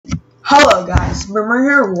Hello guys, Boomer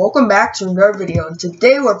here, welcome back to another video, and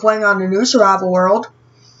today we're playing on the new survival world.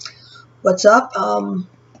 What's up?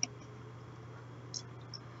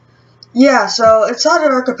 Yeah, so it's on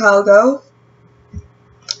an Archipelago.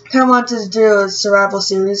 Kinda wanted to do a survival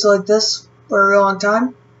series like this for a real long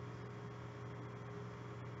time.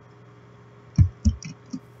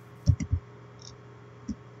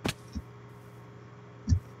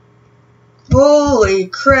 Holy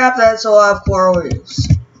crap, that's a lot of coral reefs.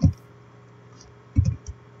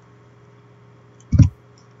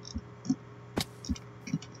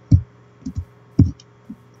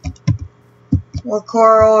 More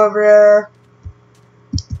coral over there.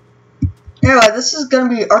 Anyway, this is gonna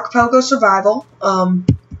be Archipelago Survival.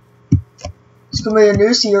 It's gonna be a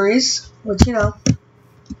new series, which you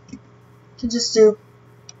can just do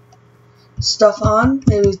stuff on.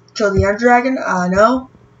 Maybe kill the end dragon. I know.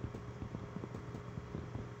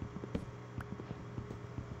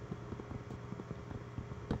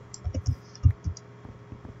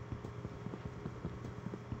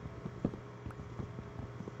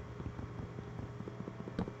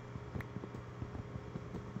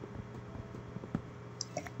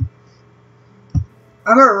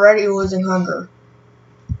 I'm already losing hunger.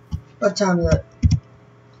 What time is it?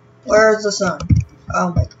 Where's the sun?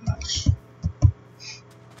 Oh my gosh.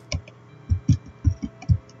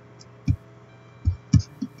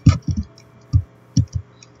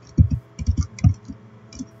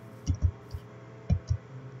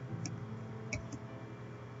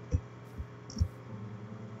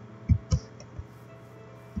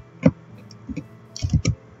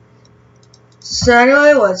 So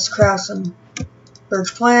anyway, let's craft some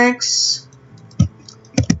birch planks,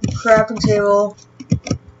 crafting table,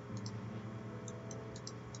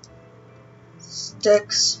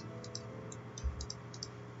 sticks,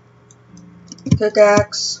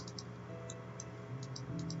 pickaxe,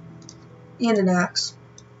 and an axe.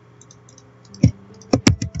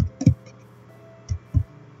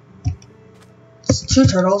 It's 2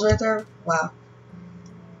 turtles right there. Wow.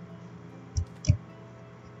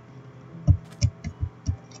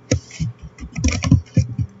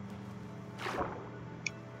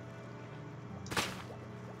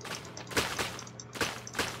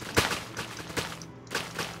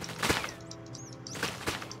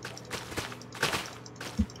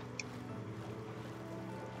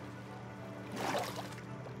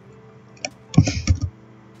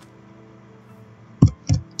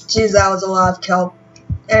 Jeez, that was a lot of kelp.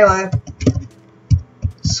 Anyway,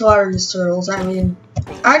 slaughter these turtles. I mean,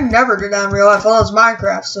 I never did that in real life. Well, it's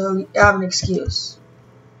Minecraft, so I have an excuse.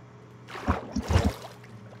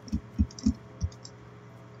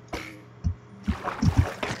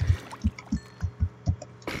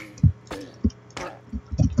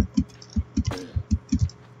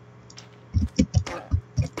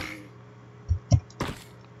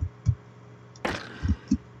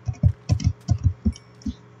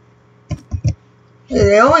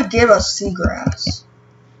 They only give us seagrass.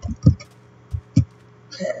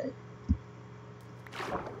 Okay.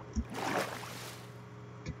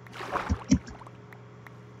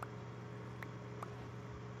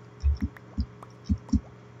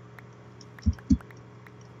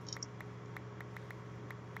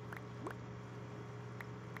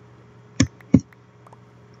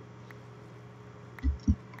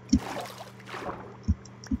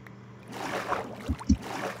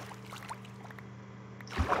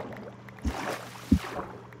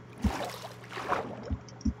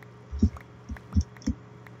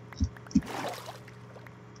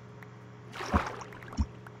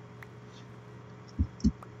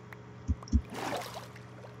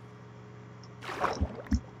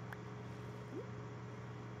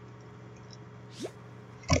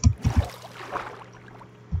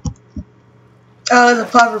 Oh, the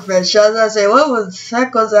pufferfish. I was gonna say, what the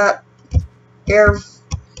heck was that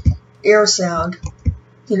air sound?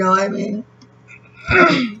 You know what I mean?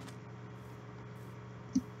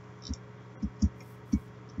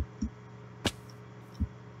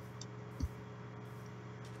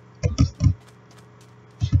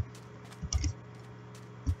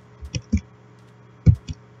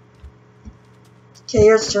 Okay,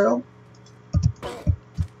 here's the turtle.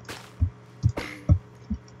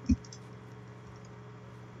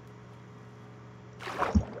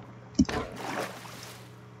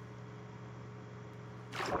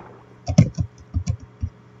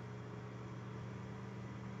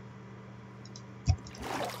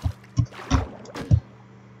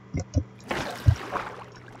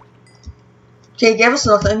 Okay, gave us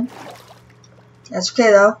nothing. That's okay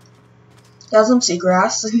though. Got some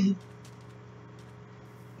seagrass.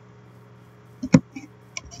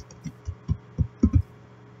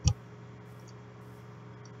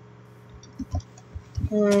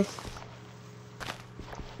 Hmm.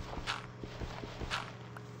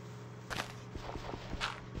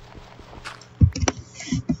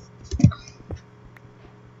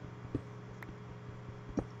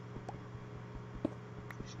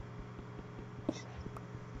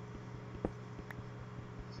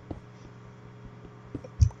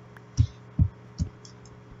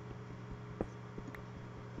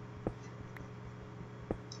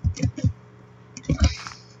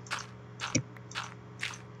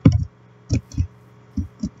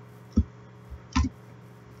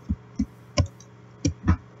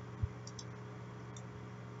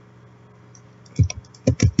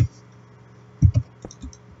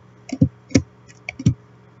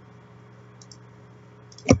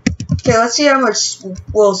 Okay, let's see how much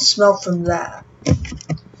we'll smelt from that.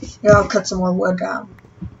 Now I'll cut some more wood down.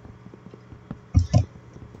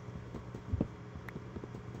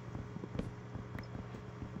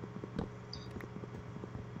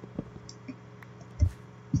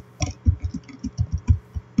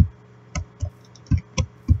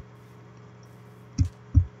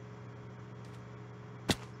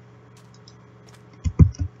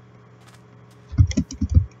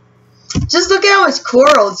 Just look at how much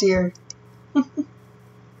coral's here.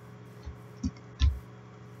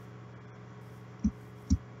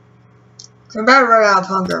 I'm about to run out of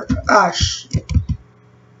hunger. Ah, shit.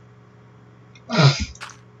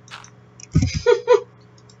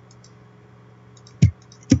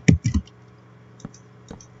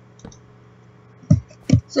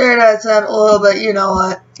 Sorry that's a little bit, you know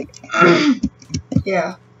what.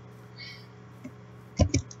 Yeah.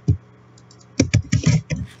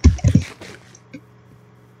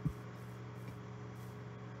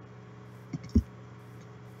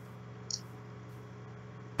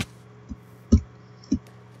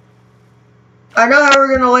 I know how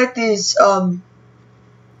we're gonna light these, what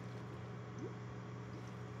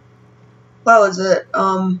was it,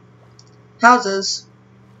 houses.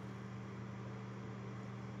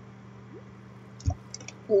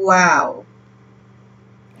 Wow.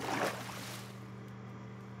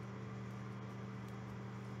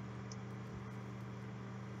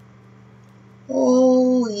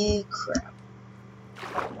 Holy crap.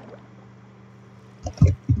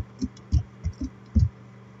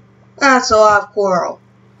 That's a lot of coral.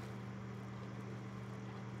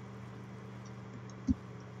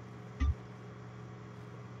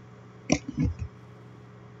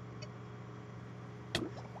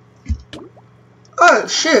 Oh,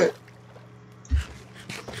 shoot.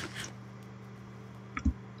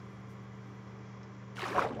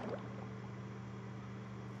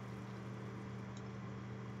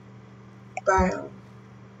 Bam.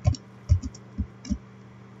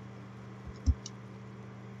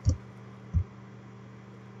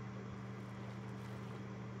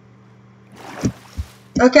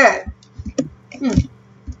 Okay.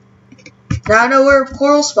 Now I know where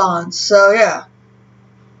coral spawns, so yeah.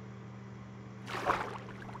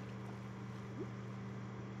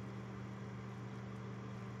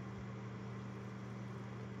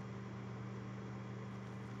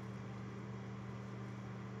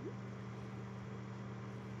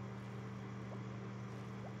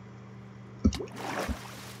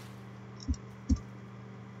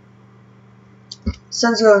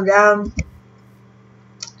 Sun's going down.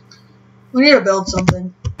 We need to build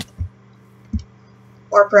something.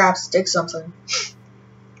 Or perhaps dig something.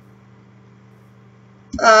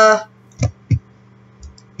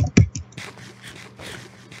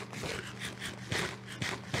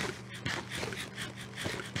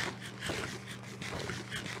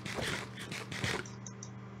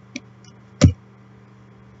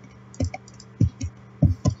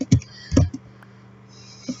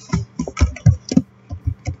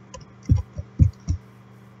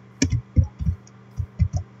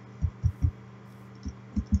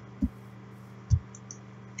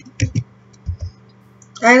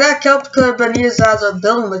 And that kelp could have been used as a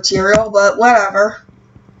building material, but whatever.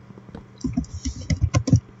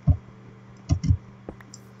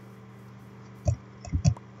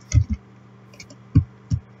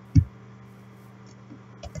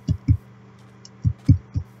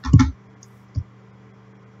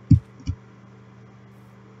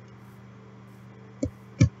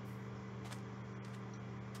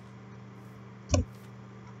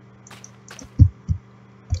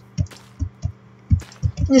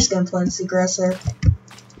 I'm just gonna plant the grass there.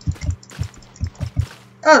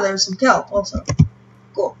 Oh, there's some kelp also.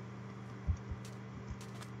 Cool.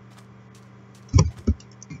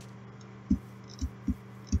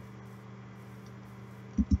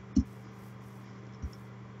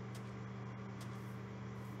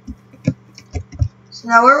 So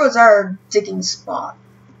now where was our digging spot?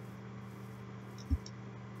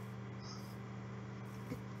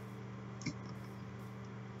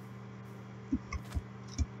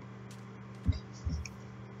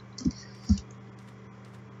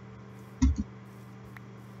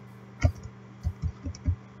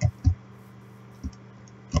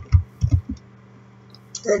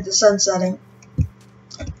 There's the sun setting.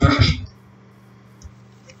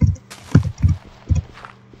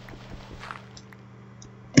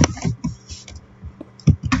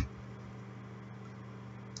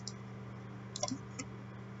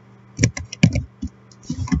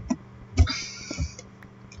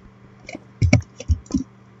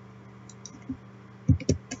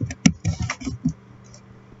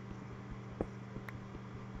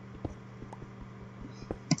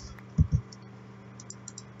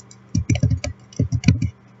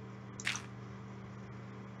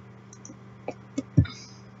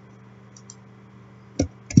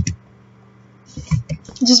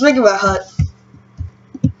 Just make him a hut.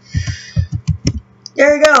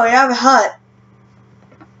 There we go, we have a hut.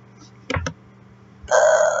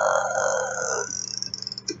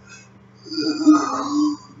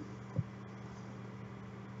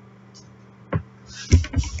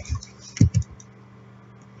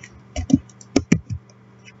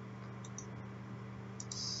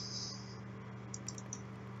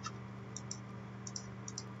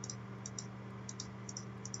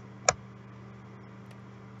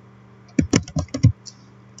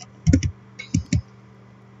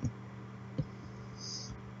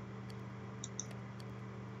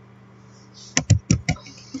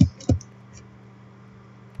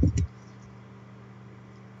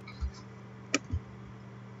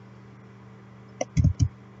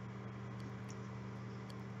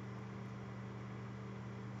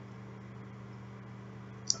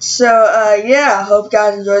 So, yeah, I hope you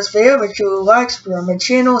guys enjoyed this video. Make sure to like, subscribe to my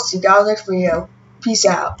channel. See you guys next video. Peace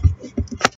out.